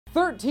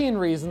13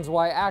 reasons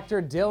why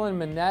actor Dylan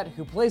Minnette,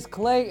 who plays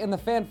Clay in the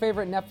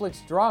fan-favorite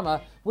Netflix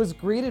drama, was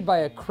greeted by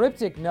a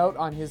cryptic note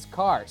on his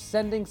car,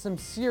 sending some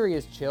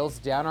serious chills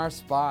down our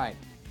spine.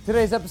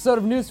 Today's episode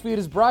of Newsfeed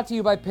is brought to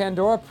you by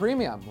Pandora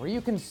Premium, where you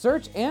can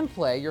search and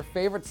play your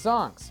favorite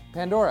songs.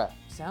 Pandora,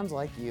 sounds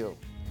like you.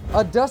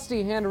 A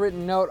dusty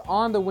handwritten note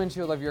on the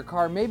windshield of your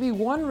car may be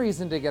one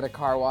reason to get a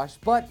car wash,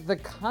 but the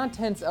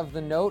contents of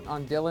the note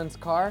on Dylan's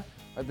car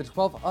are the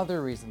 12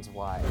 other reasons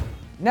why.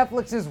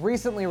 Netflix's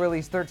recently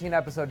released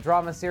 13-episode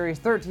drama series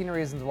 13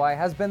 Reasons Why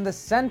has been the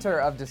center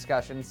of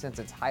discussion since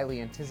its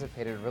highly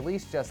anticipated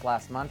release just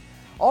last month.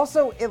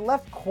 Also, it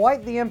left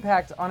quite the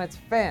impact on its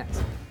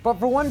fans. But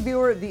for one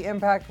viewer, the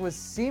impact was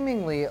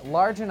seemingly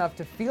large enough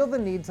to feel the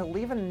need to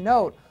leave a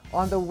note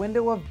on the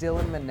window of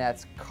Dylan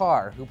Minnette's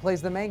car, who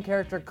plays the main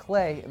character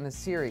Clay in the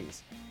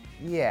series.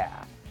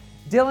 Yeah.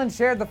 Dylan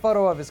shared the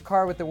photo of his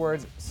car with the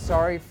words,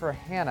 "Sorry for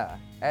Hannah,"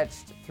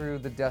 etched through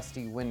the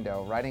dusty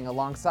window, writing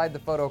alongside the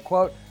photo,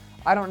 quote,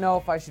 "I don't know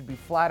if I should be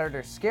flattered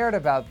or scared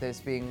about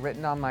this being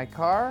written on my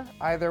car.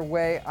 Either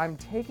way, I'm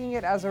taking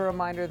it as a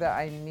reminder that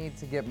I need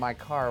to get my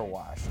car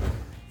washed."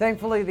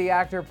 Thankfully, the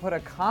actor put a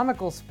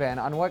comical spin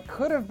on what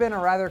could have been a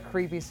rather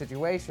creepy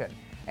situation.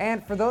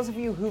 And for those of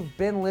you who've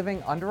been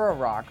living under a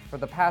rock for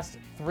the past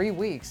 3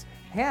 weeks,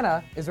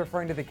 Hannah is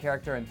referring to the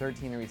character in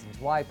 13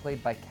 Reasons Why,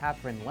 played by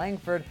Katherine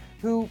Langford,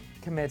 who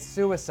commits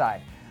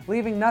suicide,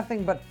 leaving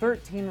nothing but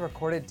 13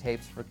 recorded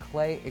tapes for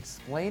Clay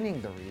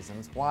explaining the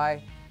reasons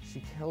why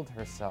she killed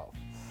herself.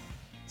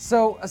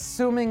 So,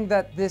 assuming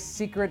that this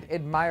secret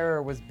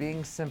admirer was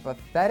being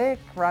sympathetic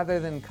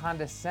rather than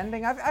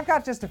condescending, I've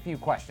got just a few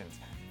questions.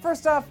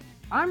 First off,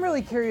 I'm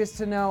really curious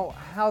to know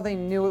how they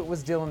knew it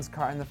was Dylan's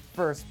car in the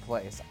first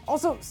place.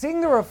 Also,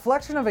 seeing the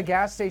reflection of a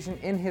gas station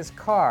in his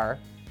car,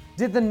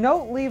 did the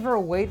note leaver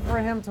wait for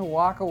him to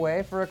walk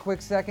away for a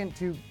quick second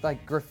to,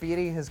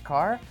 graffiti his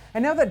car?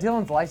 And now that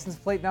Dylan's license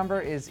plate number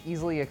is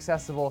easily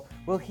accessible,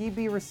 will he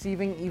be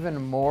receiving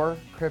even more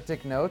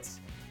cryptic notes?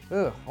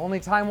 Only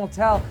time will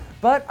tell.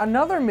 But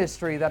another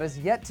mystery that is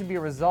yet to be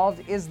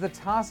resolved is the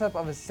toss-up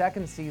of a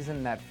second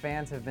season that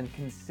fans have been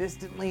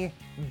consistently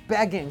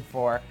begging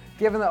for,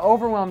 given the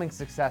overwhelming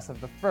success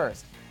of the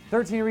first.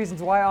 13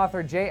 Reasons Why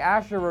author Jay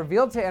Asher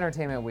revealed to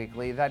Entertainment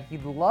Weekly that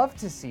he'd love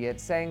to see it,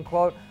 saying,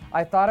 quote,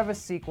 "I thought of a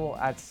sequel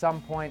at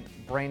some point,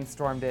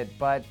 brainstormed it,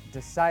 but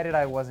decided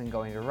I wasn't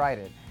going to write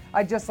it.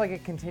 I'd just like a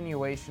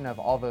continuation of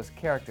all those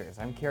characters.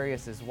 I'm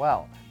curious as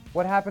well.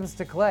 What happens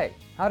to Clay?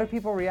 How do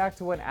people react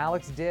to what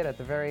Alex did at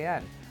the very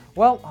end?"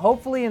 Well,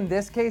 hopefully in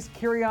this case,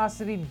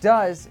 curiosity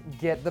does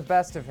get the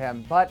best of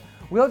him, but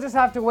we'll just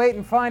have to wait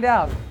and find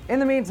out. In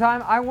the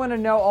meantime, I want to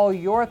know all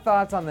your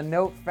thoughts on the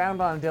note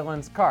found on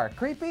Dylan's car.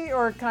 Creepy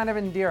or kind of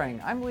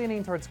endearing? I'm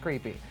leaning towards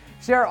creepy.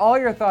 Share all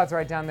your thoughts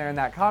right down there in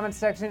that comment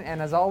section,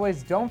 and as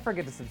always, don't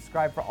forget to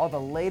subscribe for all the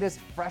latest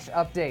fresh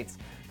updates.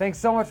 Thanks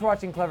so much for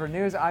watching Clevver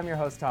News. I'm your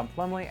host, Tom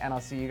Plumley, and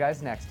I'll see you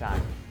guys next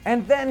time.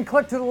 And then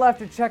click to the left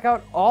to check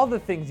out all the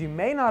things you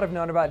may not have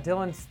known about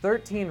Dylan's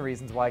 13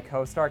 Reasons Why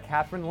co-star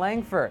Katherine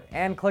Langford,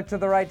 and click to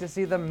the right to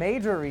see the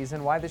major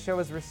reason why the show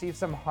has received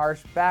some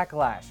harsh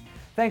backlash.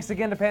 Thanks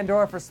again to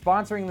Pandora for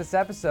sponsoring this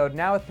episode,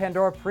 now with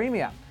Pandora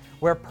Premium,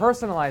 where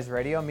personalized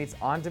radio meets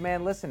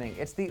on-demand listening.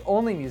 It's the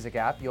only music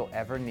app you'll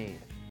ever need.